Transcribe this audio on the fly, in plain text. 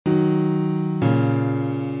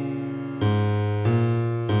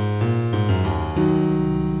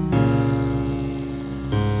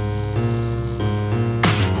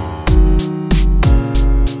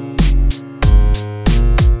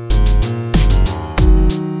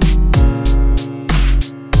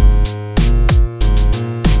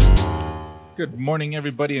Good morning,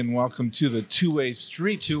 everybody, and welcome to the Two-Way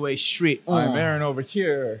Street. Two-Way Street. I'm Aaron over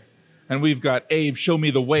here, and we've got Abe, show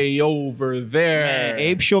me the way over there. Man,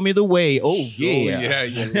 Abe, show me the way. Oh, yeah. Yeah,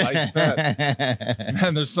 you like that.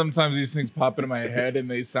 Man, there's sometimes these things pop into my head, and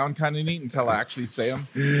they sound kind of neat until I actually say them.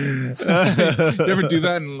 You ever do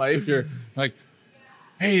that in life? You're like,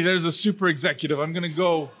 hey, there's a super executive. I'm going to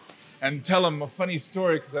go and tell him a funny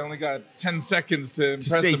story because I only got 10 seconds to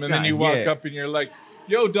impress him. And then you walk up and you're like,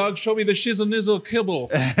 yo, dog, show me the shizzle nizzle kibble.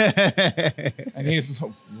 And he's,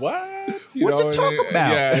 what? You talk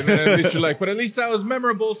about? Yeah, and then at least you're like, but at least that was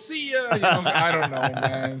memorable. See ya. I don't know,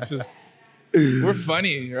 man. It's just, we're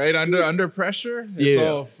funny, right? Under pressure, it's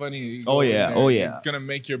all funny. You're gonna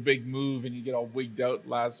make your big move, and you get all wigged out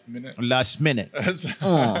last minute. I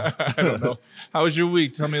don't know. How was your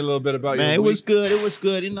week? Tell me a little bit about your week. It was good. It was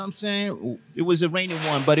good. You know what I'm saying? It was a rainy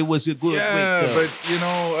one, but it was a good week. Yeah,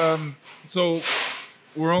 but so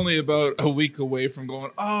we're only about a week away from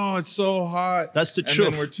going, oh, it's so hot. That's the truth.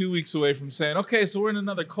 And then we're 2 weeks away from saying, okay, so we're in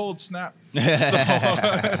another cold snap. So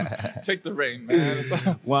take the rain, man. It's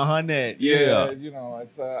 100. Yeah.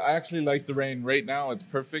 It's I actually like the rain right now. It's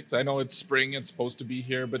perfect. I know it's spring. It's supposed to be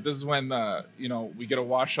here, but this is when we get a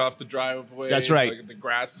wash off the driveway. That's right. Like the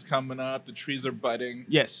grass is coming up. The trees are budding.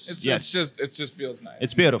 Yes. It just feels nice.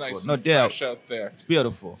 It's beautiful. Nice no and doubt. fresh out there. It's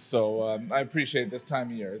beautiful. So I appreciate this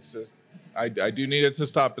time of year. It's just. I do need it to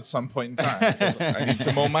stop at some point in time. I need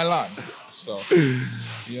to mow my lawn. So,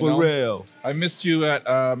 For real. I missed you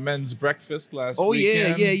at men's breakfast last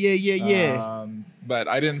weekend. Yeah. But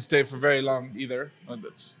I didn't stay for very long either.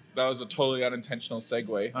 That was a totally unintentional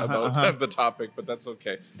segue about the topic, but that's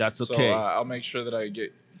okay. That's okay. So I'll make sure that I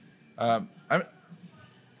get. I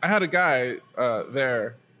had a guy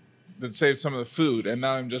there that saved some of the food, and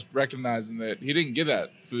now I'm just recognizing that he didn't give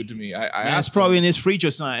that food to me. I asked. It's probably him, in his fridge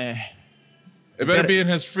or something. It better be in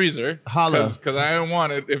his freezer. Holla. Because I don't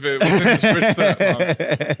want it if it was in his fridge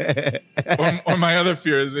that long. Or my other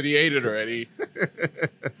fear is that he ate it already,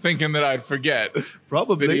 thinking that I'd forget.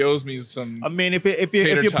 Probably. That he owes me some if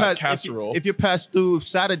you pass through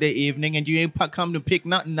Saturday evening and you ain't come to pick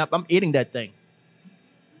nothing up, I'm eating that thing.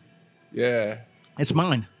 Yeah. It's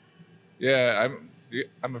mine. Yeah,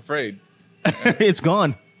 I'm afraid. It's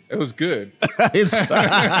gone. It was good. It's gone.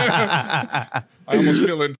 I almost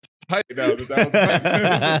feel tight now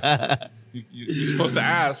that was you're supposed to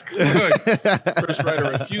ask. First right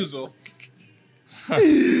of refusal. For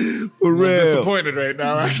real. I'm disappointed right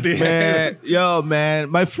now, actually. Man,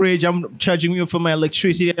 my fridge, I'm charging you for my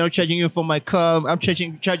electricity, I'm charging you for my car, I'm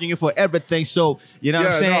charging you for everything. So, you know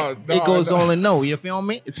what I'm saying? It goes all in no. You feel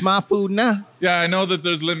me? It's my food now. Yeah, I know that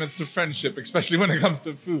there's limits to friendship, especially when it comes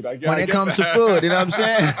to food. When it comes to food, you know what I'm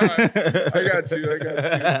saying? I got you.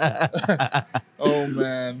 Oh,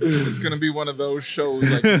 man. It's going to be one of those shows.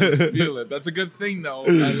 I can just feel it. That's a good thing, though.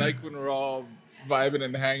 I like when we're all vibing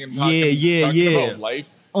and hanging, talking about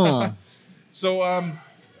life. So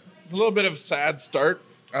it's a little bit of a sad start,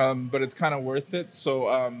 but it's kind of worth it. So,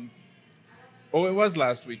 it was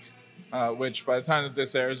last week, which by the time that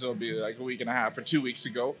this airs, it'll be like a week and a half or 2 weeks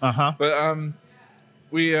ago. But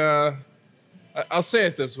I'll say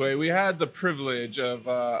it this way: we had the privilege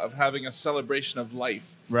of having a celebration of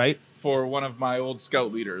life, right, for one of my old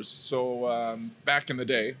scout leaders. So back in the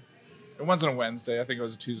day. It wasn't a Wednesday. I think it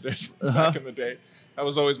was a Tuesday back in the day. That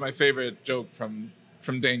was always my favorite joke from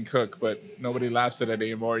Dane Cook, but nobody laughs at it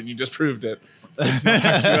anymore, and you just proved it. It's not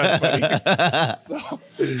actually that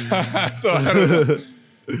funny. So I don't know.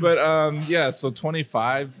 But so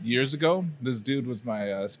 25 years ago, this dude was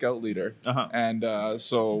my scout leader, and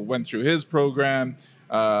so went through his program,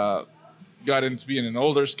 got into being an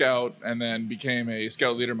older scout, and then became a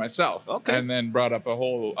scout leader myself. Okay, and then brought up a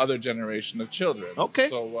whole other generation of children.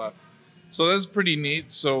 Okay, so that's pretty neat.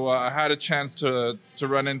 So I had a chance to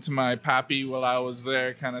run into my pappy while I was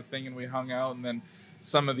there, kind of thing, and we hung out. And then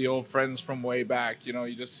some of the old friends from way back,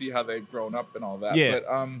 you just see how they've grown up and all that. Yeah.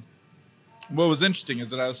 But what was interesting is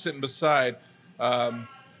that I was sitting beside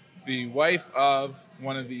the wife of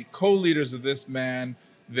one of the co-leaders of this man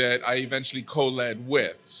that I eventually co-led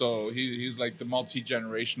with. So he's like the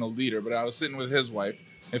multi-generational leader. But I was sitting with his wife,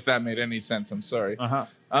 if that made any sense. I'm sorry.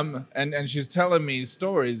 And she's telling me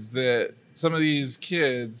stories that some of these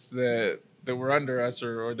kids that were under us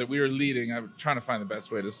or that we were leading, I'm trying to find the best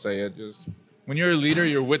way to say it. Just when you're a leader,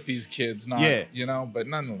 you're with these kids, not, but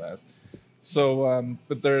nonetheless. So,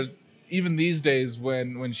 but they're, even these days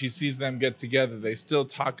when she sees them get together, they still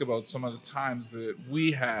talk about some of the times that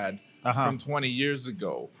we had from 20 years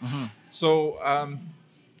ago. So,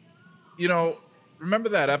 remember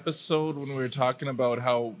that episode when we were talking about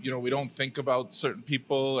how, we don't think about certain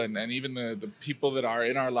people and even the people that are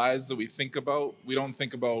in our lives that we think about, we don't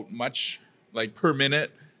think about much, like per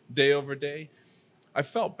minute, day over day. I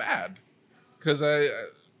felt bad because I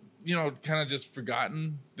kind of just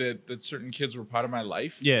forgotten that certain kids were part of my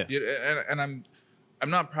life. Yeah. And I'm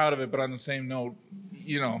not proud of it, but on the same note,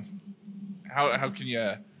 how can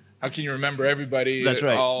you remember everybody? That's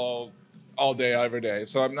right. all day, every day.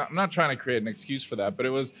 So I'm not trying to create an excuse for that, but it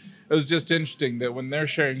was just interesting that when they're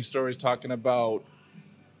sharing stories talking about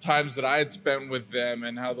times that I had spent with them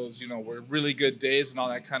and how those, were really good days and all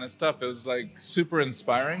that kind of stuff, it was like super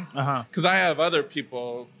inspiring. Because I have other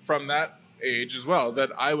people from that age as well that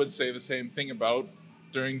I would say the same thing about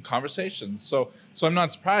during conversations. So I'm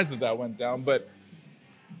not surprised that went down, but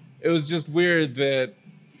it was just weird that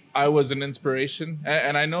I was an inspiration.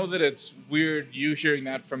 And I know that it's weird you hearing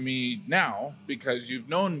that from me now because you've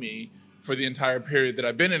known me for the entire period that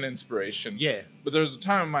I've been an inspiration. Yeah. But there's a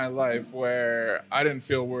time in my life where I didn't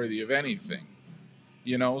feel worthy of anything,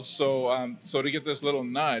 So to get this little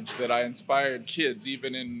nudge that I inspired kids,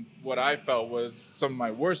 even in what I felt was some of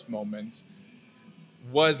my worst moments,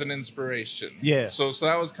 was an inspiration. Yeah. So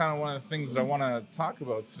that was kind of one of the things that I want to talk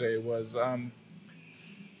about today was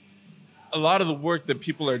a lot of the work that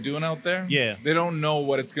people are doing out there, they don't know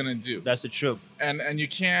what it's going to do. That's the truth. And you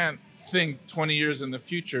can't think 20 years in the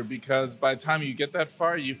future because by the time you get that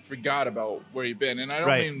far, you forgot about where you've been. And I don't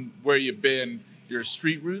mean where you've been, your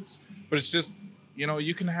street roots, but it's just,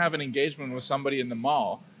 you can have an engagement with somebody in the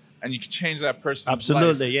mall and you can change that person's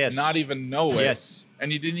life, yes. not even know it. Yes.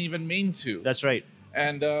 And you didn't even mean to. That's right.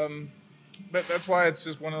 And but that's why it's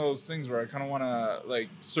just one of those things where I kind of want to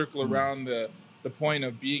circle around the point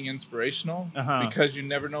of being inspirational because you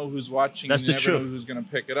never know who's watching. That's you the never truth. know who's going to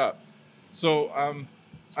pick it up. So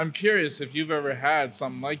I'm curious if you've ever had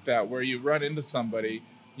something like that where you run into somebody,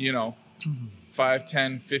 5,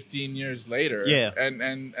 10, 15 years later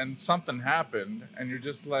and something happened and you're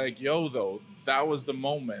just like, yo, though, that was the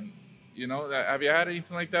moment. Have you had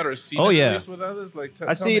anything like that or seen it at least with others? Like,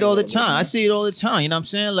 I see it all the time. I see it all the time. You know what I'm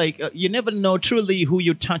saying? Like, you never know truly who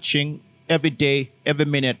you're touching every day, every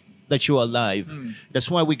minute that you're alive.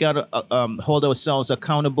 That's why we got to hold ourselves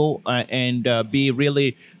accountable and be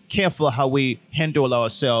really careful how we handle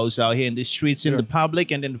ourselves out here in the streets, in the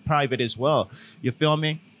public and in the private as well. You feel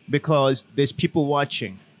me? Because there's people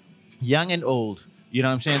watching, young and old, you know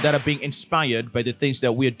what I'm saying, that are being inspired by the things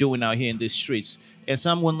that we're doing out here in the streets. And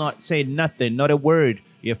some will not say nothing, not a word,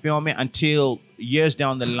 you feel me, until years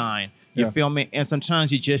down the line. You feel me? And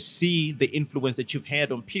sometimes you just see the influence that you've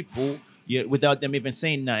had on people without them even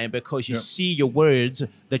saying nothing because you see your words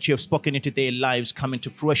that you have spoken into their lives come into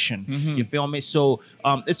fruition. You feel me? So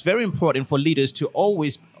it's very important for leaders to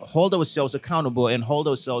always hold ourselves accountable and hold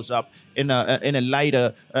ourselves up in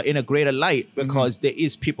a greater light because there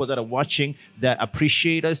is people that are watching, that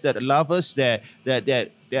appreciate us, that love us, that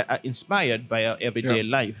are inspired by our everyday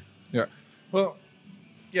life. Yeah. Well,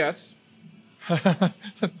 yes.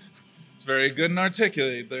 It's very good and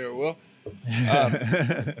articulate there, Will.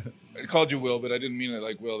 I called you Will, but I didn't mean it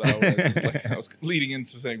like Will. I was leading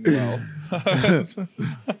into saying well.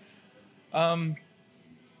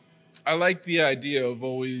 I like the idea of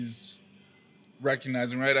always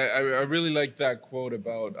recognizing, right? I really like that quote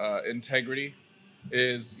about integrity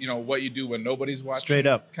is, what you do when nobody's watching. Straight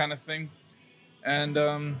up. Kind of thing. And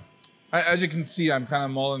as you can see, I'm kind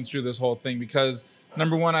of mulling through this whole thing because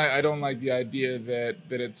number one, I don't like the idea that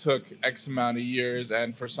it took X amount of years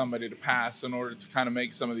and for somebody to pass in order to kind of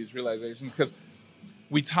make some of these realizations because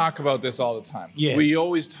we talk about this all the time. Yeah. We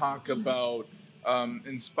always talk about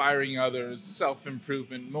inspiring others,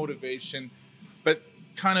 self-improvement, motivation, but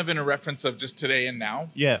kind of in a reference of just today and now.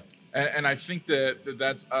 Yeah. And I think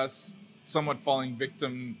that's us somewhat falling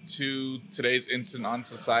victim to today's instant on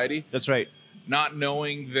society. That's right. Not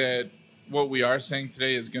knowing that what we are saying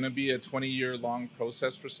today is going to be a 20-year long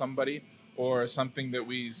process for somebody or something that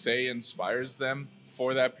we say inspires them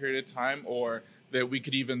for that period of time or that we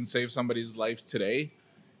could even save somebody's life today,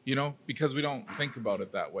 because we don't think about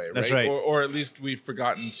it that way, right? That's right. Or at least we've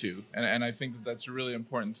forgotten to. And I think that's a really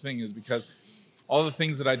important thing is because all the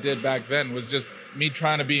things that I did back then was just me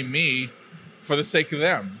trying to be me for the sake of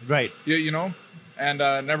them. Right. And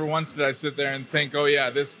never once did I sit there and think, oh yeah,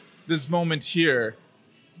 this moment here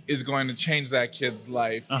is going to change that kid's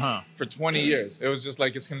life for 20 years. It was just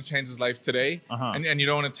like, it's going to change his life today. And you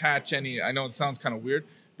don't attach any, I know it sounds kind of weird,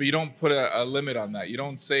 but you don't put a limit on that. You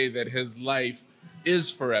don't say that his life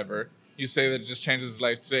is forever. you say that it just changes his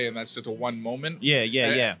life today, and that's just a one moment.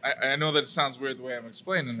 Yeah. I know that it sounds weird the way I'm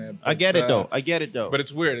explaining it. But, I get it though. But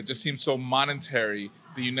it's weird. It just seems so monetary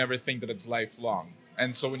that you never think that it's lifelong.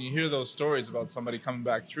 And so when you hear those stories about somebody coming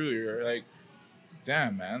back through, you're like,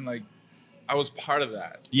 damn, man, like I was part of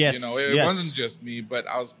that. Yes. You know, it wasn't just me, but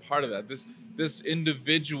I was part of that. This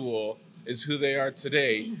individual is who they are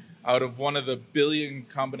today out of one of the billion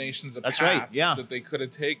combinations of paths that they could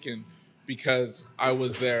have taken because I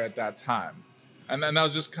was there at that time. And then that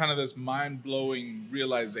was just kind of this mind-blowing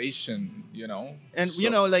realization, you know? And,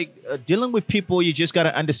 dealing with people, you just got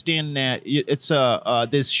to understand that it's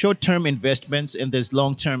there's short-term investments and there's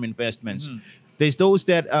long-term investments. Mm-hmm. There's those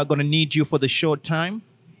that are going to need you for the short time.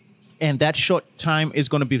 And that short time is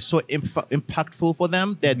going to be so impactful for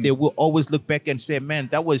them that they will always look back and say, man,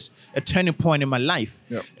 that was a turning point in my life.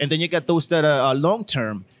 Yep. And then you got those that are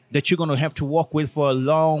long-term that you're going to have to walk with for a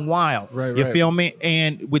long while. You feel me?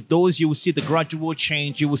 And with those, you will see the gradual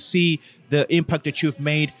change. You will see the impact that you've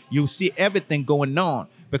made. You'll see everything going on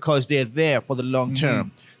because they're there for the long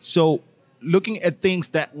term. So looking at things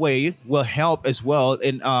that way will help as well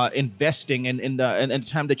in investing in the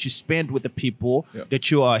time that you spend with the people that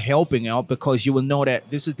you are helping out, because you will know that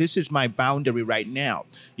this is my boundary right now.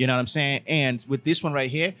 You know what I'm saying? And with this one right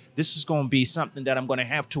here, this is going to be something that I'm going to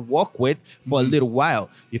have to walk with for a little while.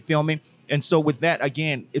 You feel me? And so with that,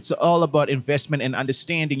 again, it's all about investment and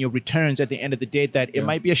understanding your returns at the end of the day, that it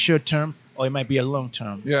might be a short term or it might be a long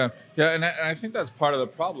term. Yeah. And I think that's part of the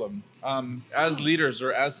problem. As leaders,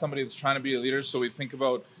 or as somebody that's trying to be a leader, so we think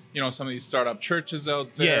about, some of these startup churches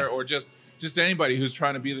out there, or just anybody who's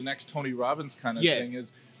trying to be the next Tony Robbins kind of thing,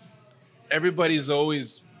 is everybody's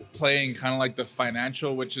always playing kind of like the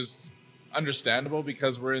financial, which is understandable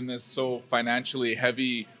because we're in this so financially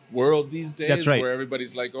heavy world these days. That's right. Where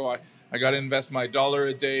everybody's like, oh, I got to invest my $1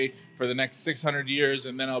 a day for the next 600 years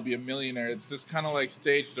and then I'll be a millionaire. It's this kind of like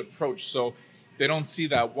staged approach. So they don't see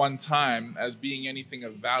that one time as being anything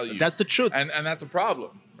of value. That's the truth. And that's a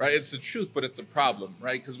problem, right? It's the truth, but it's a problem,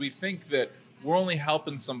 right? Because we think that we're only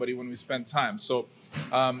helping somebody when we spend time. So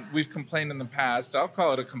we've complained in the past, I'll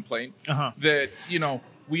call it a complaint, that,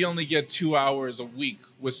 we only get 2 hours a week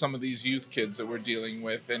with some of these youth kids that we're dealing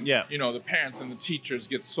with. And, the parents and the teachers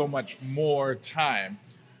get so much more time,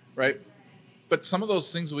 right? But some of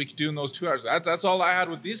those things we could do in those 2 hours, that's all I had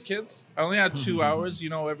with these kids. I only had 2 hours,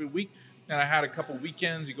 every week. And I had a couple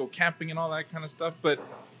weekends, you go camping and all that kind of stuff. But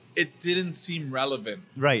it didn't seem relevant.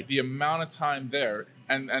 Right. The amount of time there.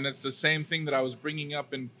 And it's the same thing that I was bringing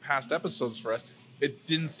up in past episodes for us. It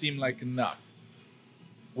didn't seem like enough.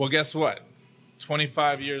 Well, guess what?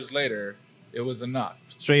 25 years later, it was enough.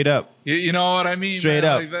 Straight up. You know what I mean? Straight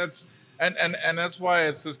up. Like that's and that's why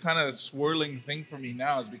it's this kind of swirling thing for me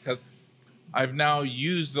now, is because I've now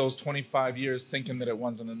used those 25 years thinking that it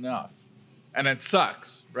wasn't enough. And it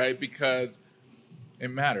sucks, right? Because it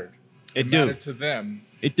mattered. It mattered to them.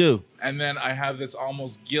 It do. And then I have this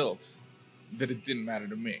almost guilt that it didn't matter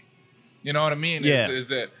to me. You know what I mean? Yeah. Is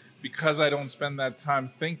that because I don't spend that time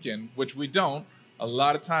thinking, which we don't, a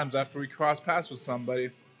lot of times after we cross paths with somebody,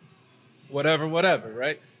 whatever,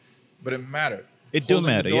 right? But it mattered. It do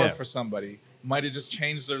matter, the door for somebody might have just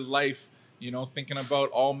changed their life, thinking about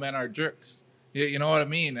all men are jerks. You know what I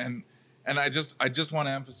mean? And I just want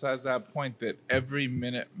to emphasize that point, that every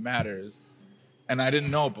minute matters. And I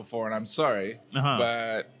didn't know it before, and I'm sorry,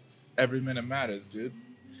 but every minute matters, dude.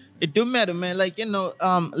 It do matter, man. Like,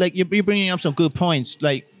 like you're bringing up some good points.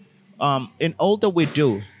 Like, in all that we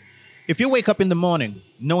do, if you wake up in the morning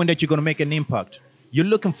knowing that you're going to make an impact, you're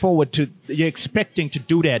expecting to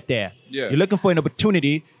do that there. Yeah. You're looking for an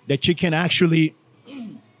opportunity that you can actually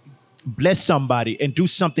bless somebody and do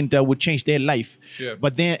something that would change their life. Yeah.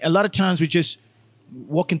 But then a lot of times we're just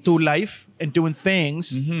walking through life and doing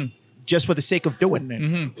things just for the sake of doing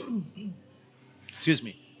it. Excuse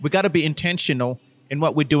me. We got to be intentional in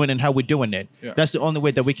what we're doing and how we're doing it. Yeah. That's the only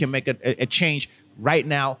way that we can make a change right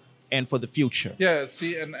now and for the future. Yeah,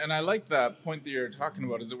 see, and I like that point that you're talking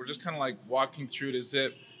about, is that we're just kind of like walking through it, is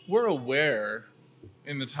that we're aware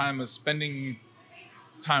in the time of spending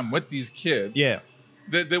time with these kids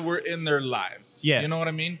that we're in their lives. Yeah. You know what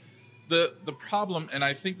I mean? The problem, and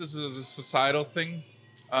I think this is a societal thing,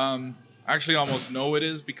 I actually almost know it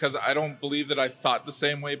is, because I don't believe that I thought the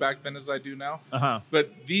same way back then as I do now.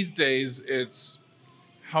 But these days, it's,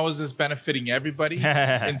 how is this benefiting everybody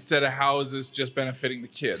instead of how is this just benefiting the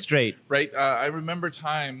kids? Straight. Right? I remember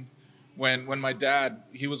time when my dad,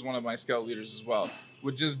 he was one of my scout leaders as well,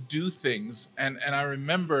 would just do things. And I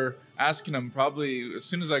remember asking him, probably as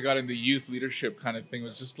soon as I got into youth leadership kind of thing,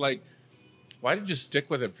 was just like, why did you stick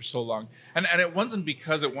with it for so long? And it wasn't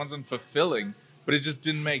because it wasn't fulfilling, but it just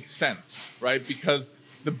didn't make sense, right? Because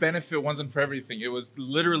the benefit wasn't for everything. It was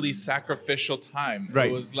literally sacrificial time. Right.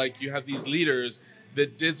 It was like you have these leaders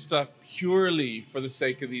that did stuff purely for the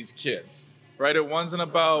sake of these kids, right? It wasn't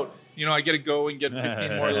about, I get to go and get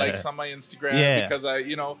 15 more likes on my Instagram because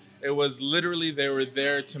it was literally they were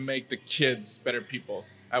there to make the kids better people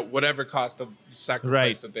at whatever cost of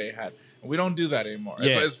sacrifice that they had. And we don't do that anymore,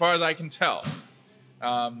 as far as I can tell.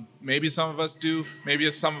 Maybe some of us do. Maybe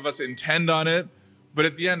some of us intend on it. But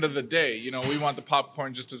at the end of the day, we want the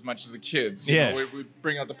popcorn just as much as the kids. You know, we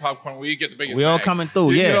bring out the popcorn. We get the biggest We all bag. coming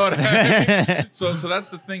through, You know what I mean? So that's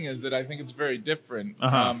the thing, is that I think it's very different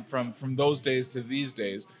from those days to these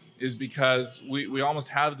days, is because we almost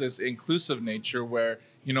have this inclusive nature where,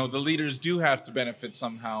 the leaders do have to benefit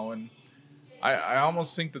somehow. And I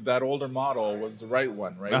almost think that older model was the right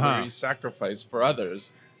one, right? Where he sacrificed for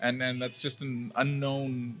others. And that's just an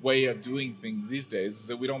unknown way of doing things these days, is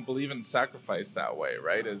that we don't believe in sacrifice that way,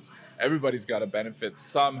 right? As everybody's got to benefit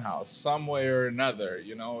somehow, some way or another.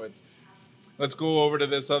 It's let's go over to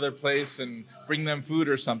this other place and bring them food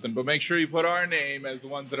or something, but make sure you put our name as the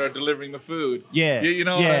ones that are delivering the food. Yeah. You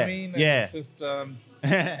know what I mean? And yeah. It's just,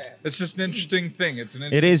 it's just an interesting thing. It's an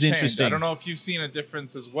It is change. interesting. I don't know if you've seen a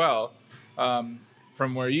difference as well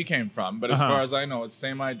from where you came from, but as far as I know, it's the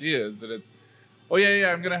same idea, is that it's, oh,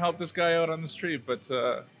 yeah, I'm going to help this guy out on the street, but,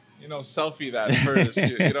 selfie that first.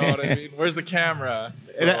 You know what I mean? Where's the camera?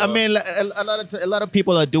 So, I mean, a lot of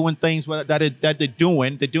people are doing things that they're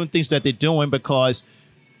doing. They're doing things that they're doing because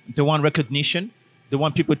they want recognition. They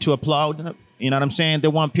want people to applaud. You know what I'm saying? They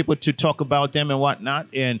want people to talk about them and whatnot.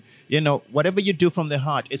 And, whatever you do from the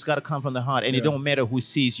heart, it's got to come from the heart. And it don't matter who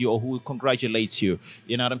sees you or who congratulates you.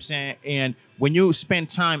 You know what I'm saying? And when you spend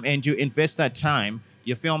time and you invest that time,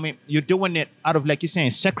 you feel me? You're doing it out of, like you're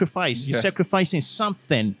saying, sacrifice. You're sacrificing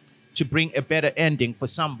something to bring a better ending for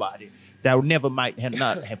somebody that never might have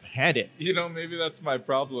not have had it. Maybe that's my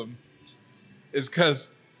problem, is because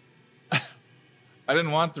I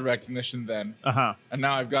didn't want the recognition then, and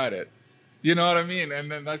now I've got it. You know what I mean? And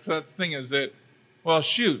then that's the thing, is that, well,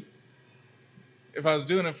 shoot, if I was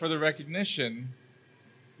doing it for the recognition,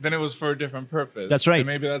 then it was for a different purpose. That's right. And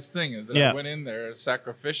maybe that's the thing, is that I went in there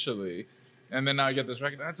sacrificially. And then now I get this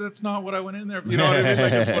record. That's not what I went in there. You know what I mean?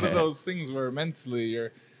 Like, it's one of those things where mentally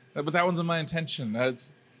but that wasn't my intention.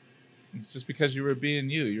 It's just because you were being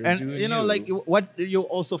you. You're doing you. Like what you'll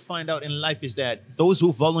also find out in life is that those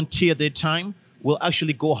who volunteer their time will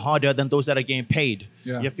actually go harder than those that are getting paid.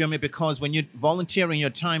 Yeah. You feel me? Because when you're volunteering your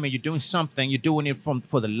time and you're doing something, you're doing it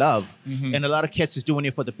for the love. Mm-hmm. And a lot of kids is doing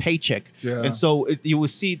it for the paycheck. Yeah. And so you will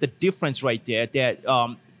see the difference right there,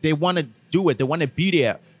 that they want to do it. They want to be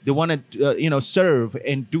there. They want to, serve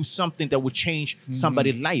and do something that will change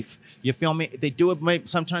somebody's life. You feel me? They do it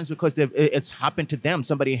sometimes because it's happened to them.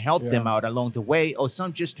 Somebody helped them out along the way, or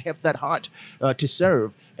some just have that heart to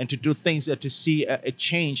serve and to do things to see a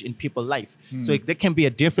change in people's life. So there can be a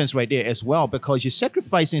difference right there as well, because you're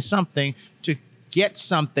sacrificing something to get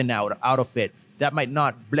something out of it that might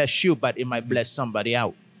not bless you, but it might bless somebody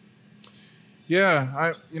out.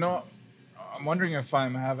 Yeah, I'm wondering if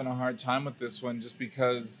I'm having a hard time with this one, just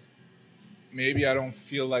because maybe I don't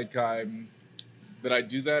feel like that I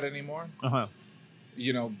do that anymore.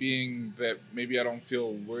 Being that maybe I don't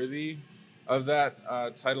feel worthy of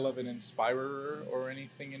that title of an inspirer or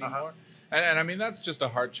anything anymore. And I mean, that's just a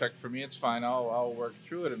heart check for me. It's fine. I'll work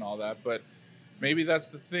through it and all that. But maybe that's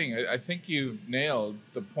the thing. I think you've nailed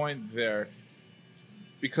the point there.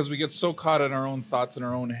 Because we get so caught in our own thoughts in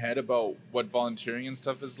our own head about what volunteering and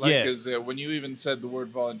stuff is like. Is when you even said the word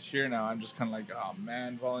volunteer now, I'm just kind of like, oh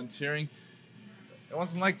man, volunteering. It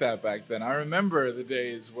wasn't like that back then. I remember the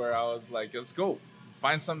days where I was like, let's go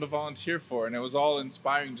find something to volunteer for. And it was all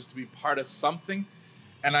inspiring just to be part of something.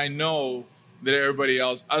 And I know that everybody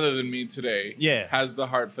else other than me today has the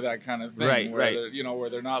heart for that kind of thing. Where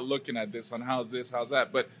they're not looking at this on how's this, how's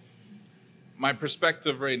that. But my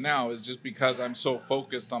perspective right now is just because I'm so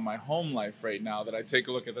focused on my home life right now that I take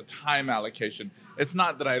a look at the time allocation. It's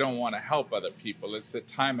not that I don't want to help other people. It's the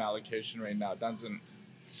time allocation right now doesn't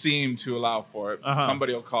seem to allow for it.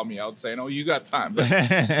 Somebody will call me out saying, oh, you got time. But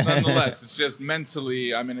nonetheless, it's just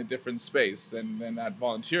mentally I'm in a different space than that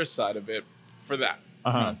volunteer side of it for that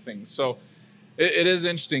kind of thing. So it is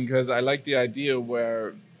interesting, because I like the idea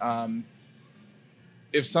where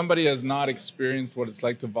if somebody has not experienced what it's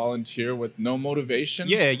like to volunteer with no motivation,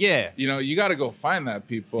 you got to go find that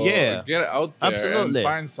people. Get out there and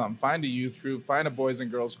find some. Find a youth group, find a boys and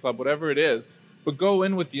girls club, whatever it is. But go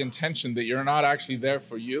in with the intention that you're not actually there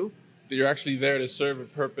for you, that you're actually there to serve a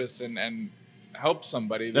purpose and help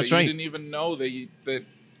somebody that you didn't even know that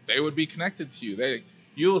they would be connected to you.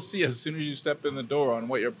 you'll see as soon as you step in the door on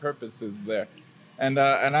what your purpose is there. And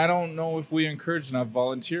I don't know if we encourage enough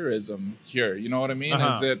volunteerism here. You know what I mean?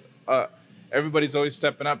 Is it everybody's always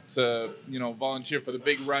stepping up to, volunteer for the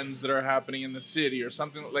big runs that are happening in the city, or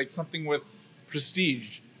something with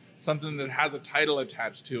prestige, something that has a title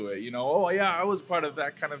attached to it. Oh yeah, I was part of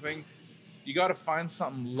that kind of thing. You got to find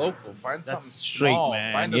something local, find something small,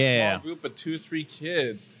 man. find a small group of 2-3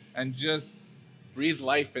 kids, and just breathe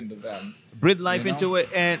life into them. Breathe life into it,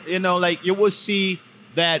 and you will see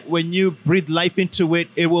that when you breathe life into it,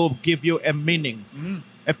 it will give you a meaning,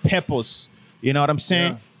 a purpose. You know what I'm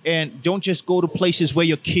saying? Yeah. And don't just go to places where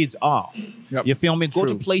your kids are. Yep. You feel me? Go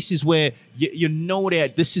to places where you know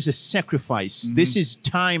that this is a sacrifice. Mm-hmm. This is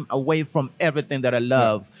time away from everything that I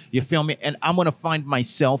love. Yeah. You feel me? And I'm going to find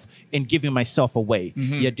myself in giving myself away.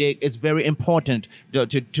 Mm-hmm. You dig? It's very important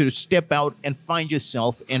to step out and find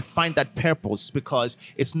yourself and find that purpose, because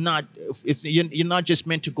you're not just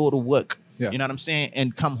meant to go to work. Yeah. You know what I'm saying?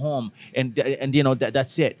 And come home and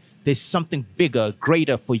that's it. There's something bigger,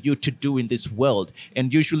 greater for you to do in this world.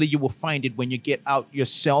 And usually you will find it when you get out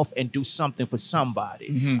yourself and do something for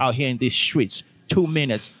somebody out here in these streets. 2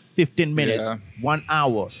 minutes, 15 minutes, 1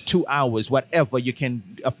 hour, 2 hours, whatever you can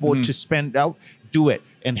afford to spend out, do it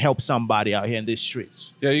and help somebody out here in these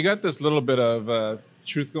streets. Yeah, you got this little bit of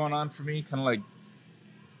truth going on for me, kind of like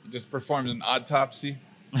you just performed an autopsy.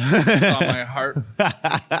 Saw my heart.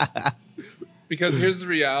 Because here's the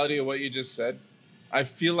reality of what you just said. I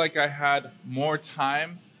feel like I had more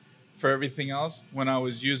time for everything else when I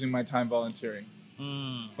was using my time volunteering.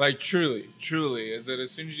 Like truly, is that as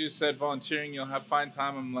soon as you said volunteering, you'll find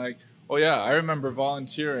time. I'm like, oh yeah, I remember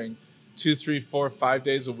volunteering 2, 3, 4, 5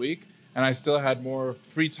 days a week, and I still had more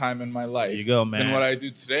free time in my life there you go, man. than what I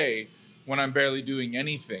do today when I'm barely doing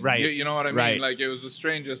anything. Right. You know what I mean? Right. Like it was the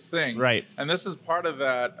strangest thing. Right. And this is part of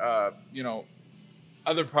that,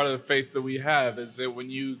 other part of the faith that we have is that when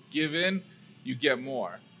you give in, you get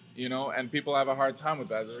more, and people have a hard time with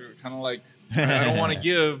that. They're kind of like, I don't want to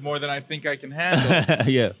give more than I think I can handle.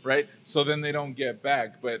 Yeah. Right. So then they don't get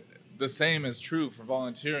back. But the same is true for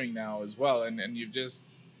volunteering now as well. And you've just,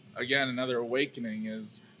 again, another awakening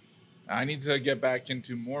is I need to get back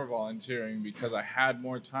into more volunteering because I had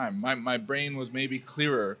more time. My brain was maybe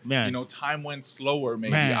clearer. Man. Time went slower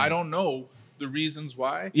maybe. Man. I don't know the reasons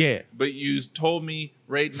why. Yeah. But you told me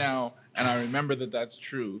right now, and I remember that's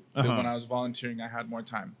true, that when I was volunteering, I had more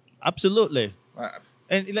time. Absolutely.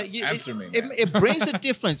 And Answer me, man. It brings a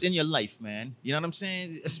difference in your life, man. You know what I'm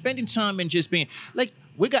saying? Spending time and just being like,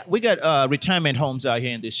 we got retirement homes out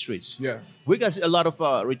here in the streets. Yeah. We got a lot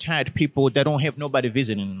of retired people that don't have nobody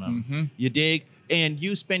visiting them. Mm-hmm. You dig? And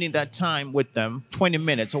you spending that time with them, 20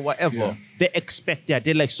 minutes or whatever, they expect that.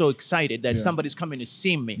 They're like so excited that somebody's coming to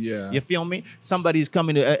see me. Yeah. You feel me? Somebody's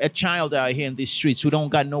coming to a child out here in these streets who don't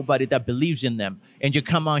got nobody that believes in them. And you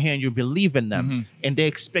come out here and you believe in them. And they're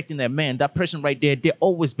expecting that, man, that person right there, they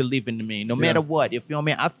always believe in me, no matter what. You feel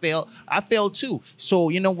me? I fail too. So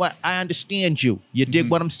you know what? I understand you. You dig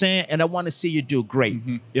what I'm saying? And I want to see you do great.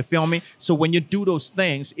 You feel me? So when you do those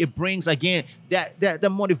things, it brings, again,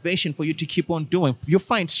 that motivation for you to keep on doing. You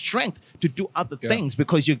find strength to do other things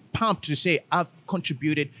because you're pumped to say, I've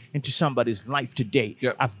contributed into somebody's life today.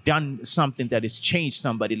 I've done something that has changed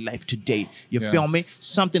somebody's life today. You feel me?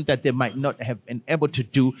 Something that they might not have been able to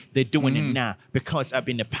do, they're doing it now because I've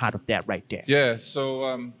been a part of that right there. Yeah,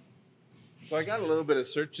 so I got a little bit of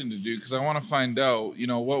searching to do because I want to find out,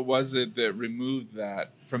 what was it that removed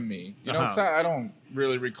that from me? Because I don't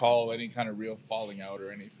really recall any kind of real falling out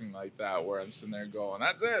or anything like that where I'm sitting there going,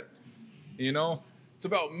 that's it. It's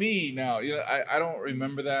about me now. I don't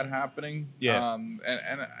remember that happening. Yeah.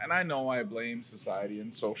 And I know I blame society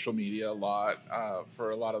and social media a lot for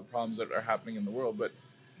a lot of the problems that are happening in the world, but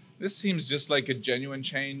this seems just like a genuine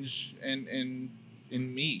change in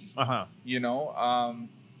me. I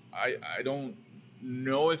don't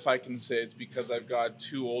know if I can say it's because I've got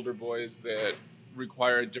 2 older boys that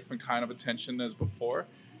require a different kind of attention as before,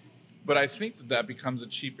 but I think that becomes a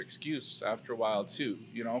cheap excuse after a while too.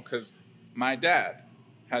 Because my dad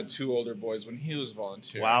had 2 older boys when he was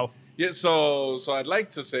volunteering. Wow. Yeah, so I'd like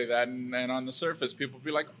to say that, and on the surface, people be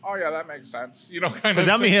like, "Oh yeah, that makes sense," kind of. Because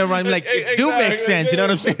I'm here, I'm like, it do make sense. You know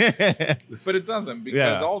what I'm saying? But it doesn't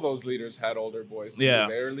because all those leaders had older boys too. Yeah.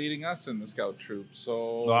 They were leading us in the scout troop.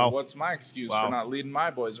 So what's my excuse for not leading my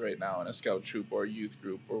boys right now in a scout troop or a youth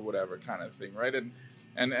group or whatever kind of thing, right? And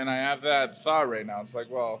I have that thought right now. It's like,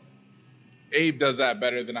 well, Abe does that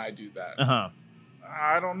better than I do that.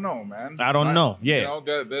 I don't know, man. I don't know. Yeah.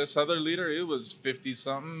 This other leader, it was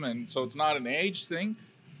 50-something, and so it's not an age thing,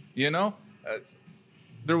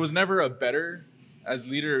 There was never a better as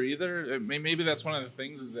leader either. Maybe that's one of the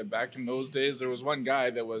things is that back in those days, there was one guy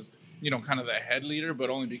that was, kind of the head leader, but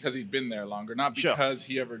only because he'd been there longer, not because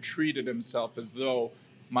he ever treated himself as though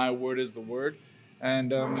my word is the word.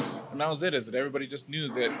 And that was it, is that everybody just knew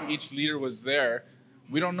that each leader was there.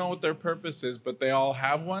 We don't know what their purpose is, but they all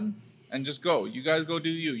have one. And just go. You guys go do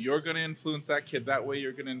you. You're going to influence that kid. That way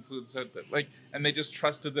you're going to influence that. And they just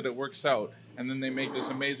trusted that it works out. And then they make this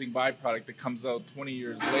amazing byproduct that comes out 20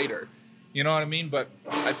 years later. You know what I mean? But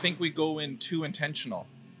I think we go in too intentional.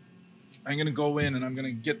 I'm going to go in and I'm going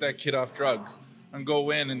to get that kid off drugs. I'm going to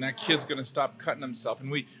go in and that kid's going to stop cutting himself.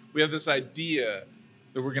 And we have this idea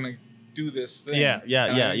that we're going to do this thing. Yeah.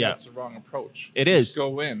 That's the wrong approach. It is. Just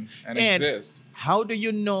go in and exist. How do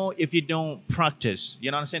you know if you don't practice?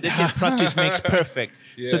 You know what I'm saying? They say practice makes perfect.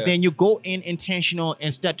 Yeah. So then you go in intentional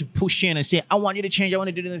and start to push in and say, I want you to change. I want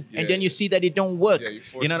to do this. And then you see that it don't work. Yeah,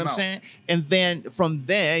 you know what I'm saying? And then from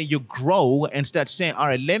there, you grow and start saying, all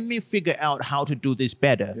right, let me figure out how to do this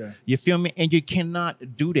better. Yeah. You feel me? And you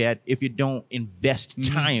cannot do that if you don't invest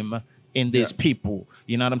time in these people.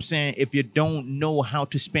 You know what I'm saying? If you don't know how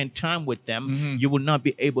to spend time with them, you will not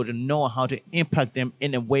be able to know how to impact them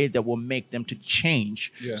in a way that will make them to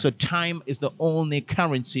change. Yeah. So time is the only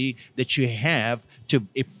currency that you have to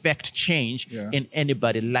effect change in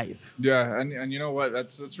anybody's life. Yeah, and you know what?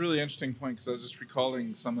 That's a really interesting point, because I was just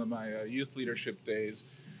recalling some of my youth leadership days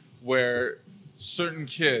where certain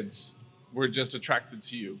kids were just attracted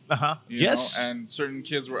to you. Yes. And certain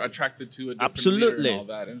kids were attracted to a different leader and all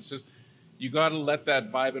that. And it's just, you got to let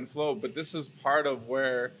that vibe and flow. But this is part of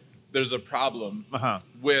where there's a problem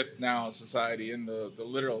with now society in the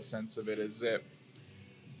literal sense of it, is that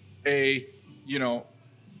a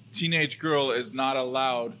teenage girl is not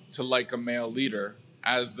allowed to like a male leader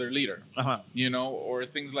as their leader, or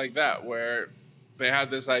things like that, where they have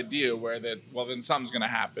this idea where then something's going to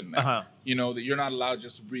happen. That you're not allowed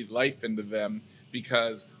just to breathe life into them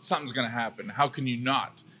because something's going to happen. How can you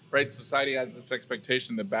not? Right? Society has this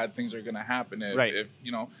expectation that bad things are going to happen if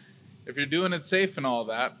you're doing it safe and all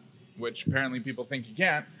that, which apparently people think you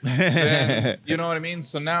can't, then, you know what I mean?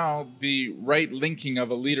 So now the right linking of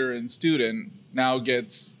a leader and student now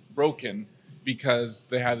gets broken because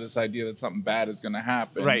they have this idea that something bad is going to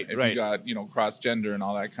happen if you got, cross-gender and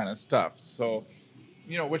all that kind of stuff. So,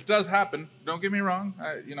 which does happen. Don't get me wrong.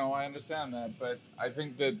 I understand that. But I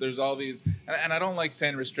think that there's all these, and I don't like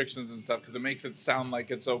saying restrictions and stuff because it makes it sound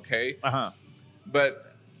like it's okay.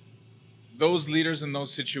 But those leaders in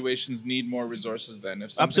those situations need more resources then.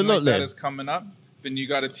 If something like that is coming up, then you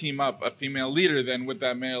got to team up a female leader then with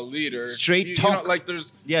that male leader. Straight talk.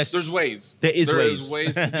 There's ways. There is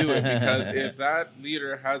ways to do it, because if that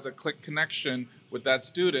leader has a click connection with that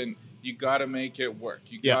student, you got to make it work.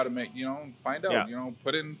 You got to make, find out,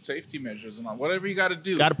 put in safety measures and all, whatever you got to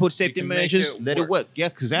do. Got to put safety measures, let it work. Yeah,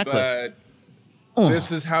 exactly. But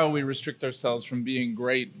this is how we restrict ourselves from being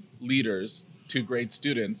great leaders to great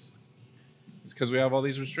students. It's because we have all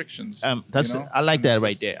these restrictions. I like that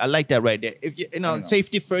right there. I like that right there. If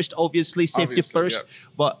safety first, obviously safety first. Yeah.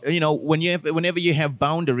 But whenever you have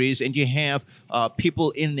boundaries and you have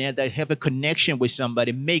people in there that have a connection with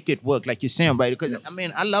somebody, make it work, like you're saying, right? Because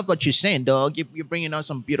I love what you're saying, dog. You're bringing out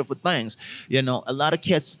some beautiful things. A lot of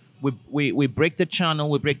kids. We break the channel,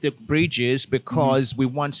 we break the bridges because we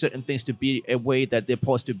want certain things to be a way that they're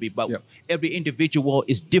supposed to be. But every individual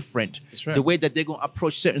is different. That's right. The way that they're going to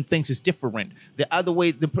approach certain things is different. The other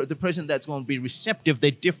way, the person that's going to be receptive,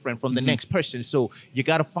 they're different from the next person. So you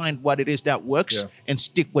got to find what it is that works and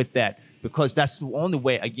stick with that. Because that's the only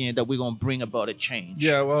way, again, that we're going to bring about a change.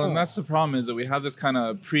 Yeah, well, and that's the problem, is that we have this kind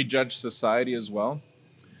of prejudged society as well,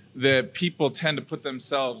 that people tend to put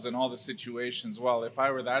themselves in all the situations. Well, if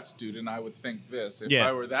I were that student, I would think this. If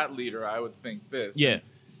I were that leader, I would think this. Yeah.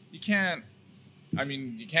 And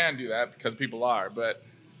you can do that because people are, but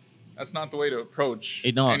that's not the way to approach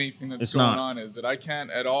anything that's going on. Is that I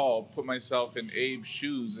can't at all put myself in Abe's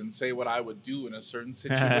shoes and say what I would do in a certain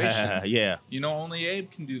situation. Yeah. Only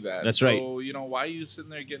Abe can do that. That's right. So, why are you sitting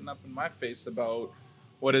there getting up in my face about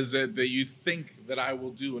what is it that you think that I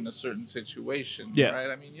will do in a certain situation? Yeah.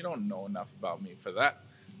 Right? You don't know enough about me for that.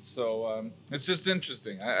 So it's just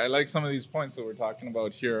interesting. I like some of these points that we're talking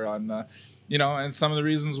about here on, and some of the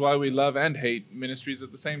reasons why we love and hate ministries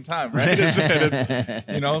at the same time, right?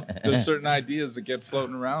 There's certain ideas that get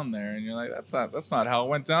floating around there, and you're like, that's not how it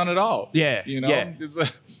went down at all. Yeah.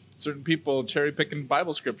 It's certain people cherry picking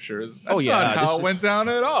Bible scriptures. That's Oh, yeah, not how this it is- went down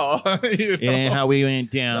at all. You It ain't know? how we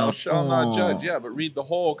went down. Thou shalt not Oh. judge. Yeah, but read the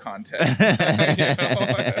whole context.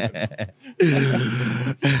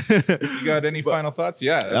 You got any final thoughts?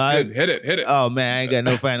 Yeah, that's good. Hit it. Oh man, I ain't got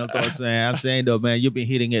no final thoughts, man. I'm saying though, man, you've been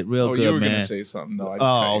hitting it real Oh, good, you were man. gonna say something though. I just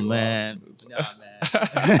cut Oh you man. off. Nah, man.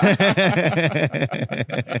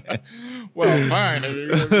 Well, fine. If you're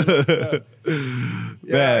gonna be like that.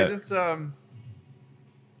 Yeah, Man. I just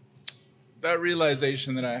that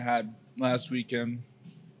realization that I had last weekend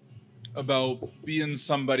about being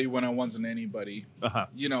somebody when I wasn't anybody. Uh-huh.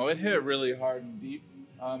 You know, it hit really hard and deep.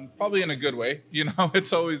 Probably in a good way. You know,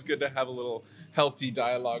 it's always good to have a little healthy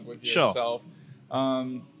dialogue with Sure. yourself.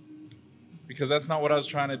 Because that's not what I was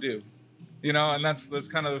trying to do. You know, and that's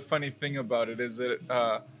kind of the funny thing about it is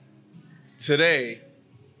that today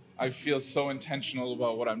I feel so intentional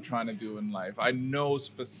about what I'm trying to do in life. I know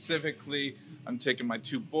specifically I'm taking my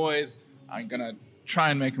 2 boys. I'm going to try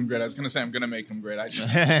and make them great. I was going to say I'm going to make them great. I just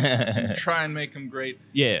try and make them great.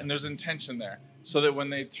 Yeah. And there's intention there. So that when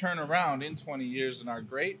they turn around in 20 years and are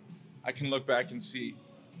great, I can look back and see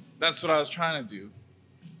that's what I was trying to do.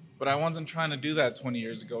 But I wasn't trying to do that 20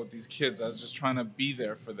 years ago with these kids. I was just trying to be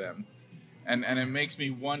there for them. And it makes me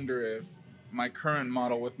wonder if my current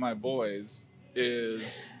model with my boys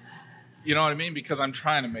is, you know what I mean? Because I'm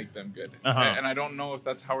trying to make them good. Uh-huh. And I don't know if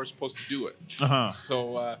that's how we're supposed to do it. Uh-huh.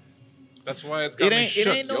 So that's why it's got me shook, It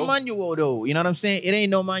ain't no manual though. You know what I'm saying? It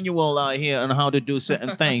ain't no manual out here on how to do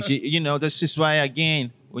certain things. You know, that's just why,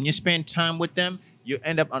 again, when you spend time with them, you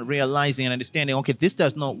end up realizing and understanding, okay, this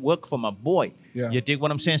does not work for my boy. Yeah. You dig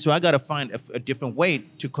what I'm saying? So I got to find a different way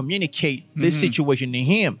to communicate this situation to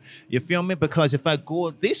him. You feel me? Because if I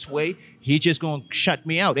go this way, he just going to shut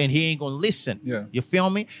me out and he ain't going to listen. Yeah. You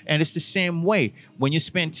feel me? And it's the same way when you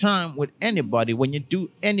spend time with anybody, when you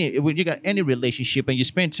got any relationship and you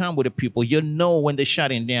spend time with the people, you know when they're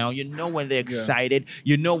shutting down, you know when they're excited,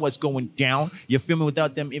 you know what's going down. You feel me?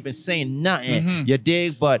 Without them even saying nothing. You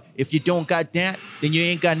dig? But if you don't got that, then you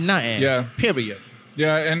ain't got nothing. Yeah. Period.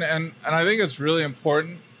 Yeah, and I think it's really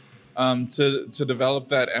important to develop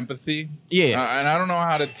that empathy. Yeah. And I don't know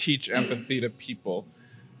how to teach empathy to people.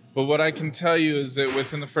 But what I can tell you is that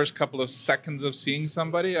within the first couple of seconds of seeing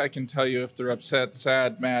somebody, I can tell you if they're upset,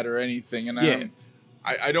 sad, mad, or anything. And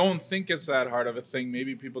I don't think it's that hard of a thing.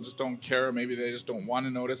 Maybe people just don't care, or maybe they just don't want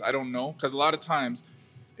to notice. I don't know. Because a lot of times,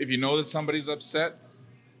 if you know that somebody's upset,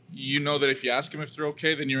 you know that if you ask them if they're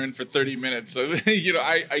okay, then you're in for 30 minutes. So, you know,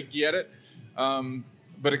 I get it.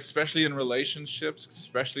 But especially in relationships,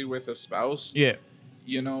 especially with a spouse, Yeah.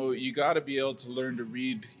 you know, you got to be able to learn to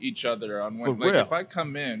read each other on when, For like, real. if I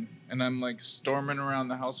come in and I'm like storming around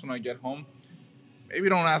the house when I get home, maybe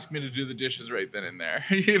don't ask me to do the dishes right then and there.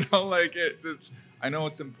 You know, like it's, I know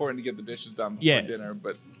it's important to get the dishes done before dinner,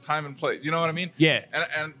 but time and place, you know what I mean? Yeah.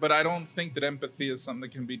 But I don't think that empathy is something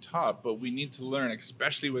that can be taught, but we need to learn,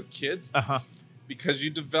 especially with kids, because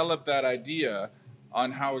you develop that idea on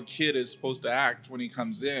how a kid is supposed to act when he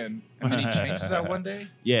comes in, and then he changes that one day.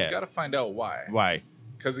 Yeah. You got to find out why. Why?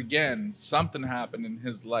 Because again, something happened in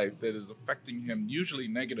his life that is affecting him, usually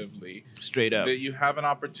negatively. Straight up. That you have an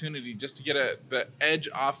opportunity just to get the edge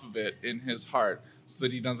off of it in his heart, so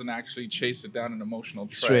that he doesn't actually chase it down an emotional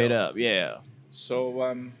trail. Straight up. Yeah.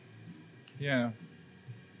 So, yeah,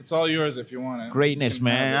 it's all yours if you want it. Greatness, You can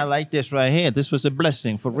man. I have it. like this right here. This was a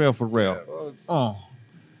blessing. For real. For real. Yeah, well, Oh.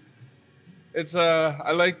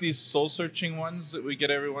 I like these soul searching ones that we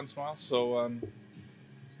get every once in a while. So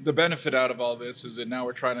the benefit out of all this is that now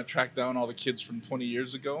we're trying to track down all the kids from 20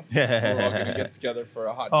 years ago. We're all going to get together for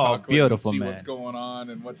a hot chocolate beautiful, and see man. what's going on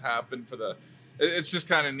and what's happened for the. It's just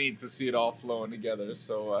kind of neat to see it all flowing together.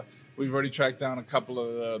 So we've already tracked down a couple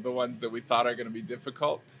of the ones that we thought are going to be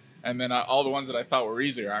difficult. And then all the ones that I thought were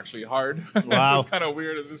easy are actually hard. Wow. So it's kind of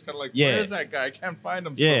weird. It's just kind of like, Yeah. where's that guy? I can't find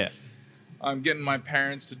him. Yeah. So I'm getting my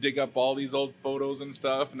parents to dig up all these old photos and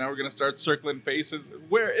stuff. And now we're going to start circling faces.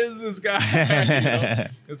 Where is this guy? You know?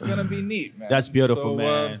 It's going to be neat, man. That's beautiful, So,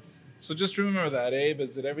 man. So just remember that, Abe,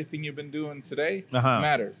 is that everything you've been doing today Uh-huh.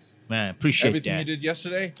 matters. Man, appreciate Everything that. you did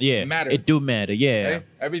yesterday Yeah. matters. It do matter. Yeah. Okay?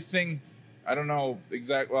 Everything, I don't know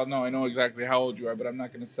exactly, well, no, I know exactly how old you are, but I'm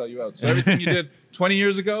not going to sell you out. So everything you did 20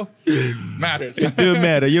 years ago matters. It do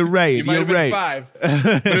matter. You're right. You might You're have been right. 5,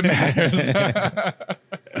 but it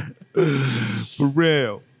matters. For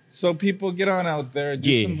real. So people get on out there,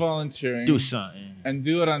 do some volunteering. Do something. And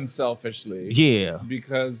do it unselfishly. Yeah.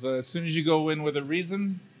 Because as soon as you go in with a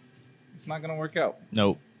reason, it's not going to work out.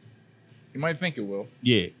 Nope. You might think it will.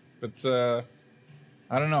 Yeah. But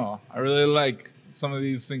I don't know. I really like some of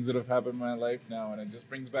these things that have happened in my life now, and it just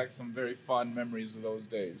brings back some very fond memories of those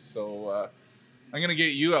days. So I'm going to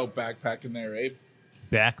get you out backpacking there, Abe.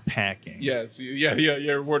 Backpacking. Yes. Yeah.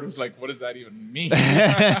 Your word was like, what does that even mean? We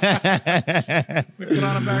put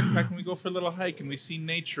on a backpack and we go for a little hike and we see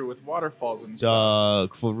nature with waterfalls and stuff.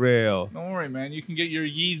 Dog, for real. Don't worry, man. You can get your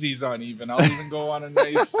Yeezys on even. I'll even go on a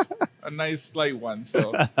nice light one.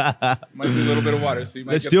 So might be a little bit of water. So you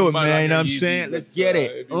might Let's get do some it, mud man. on You know your what I'm Yeezy, saying? Let's but, get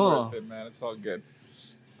it. It'd be worth it, man. It's all good.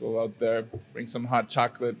 Go out there, bring some hot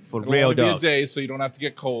chocolate. For It'll real, only be dog. a day, so you don't have to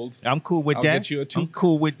get cold. I'm cool with I'll that. get you a toque. I'm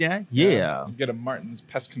cool with that. Yeah. Get a Martin's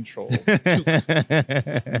Pest Control.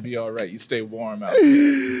 You'll be all right. You stay warm out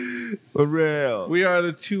there. For real. We are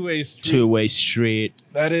the Two-Way Street. Two-Way Street.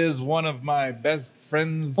 That is one of my best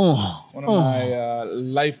friends. One of my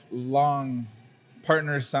lifelong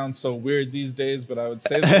partners. Sounds so weird these days, but I would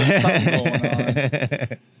say there's something going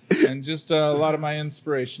on. And just a lot of my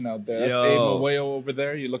inspiration out there. That's Abe Maweo over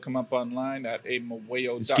there. You look him up online at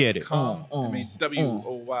abemaweo.com.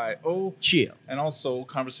 Mawyo. Chill. And also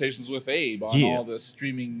Conversations with Abe on all the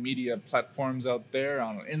streaming media platforms out there.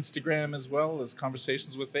 On Instagram as well as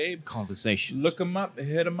Conversations with Abe. Conversation. Look him up,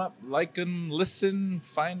 hit him up, like him, listen,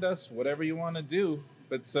 find us, whatever you want to do.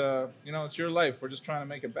 But, it's your life. We're just trying to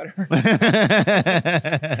make it better.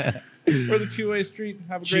 We're the Two-Way Street.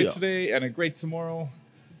 Have a great today and a great tomorrow.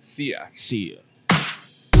 See ya. See ya.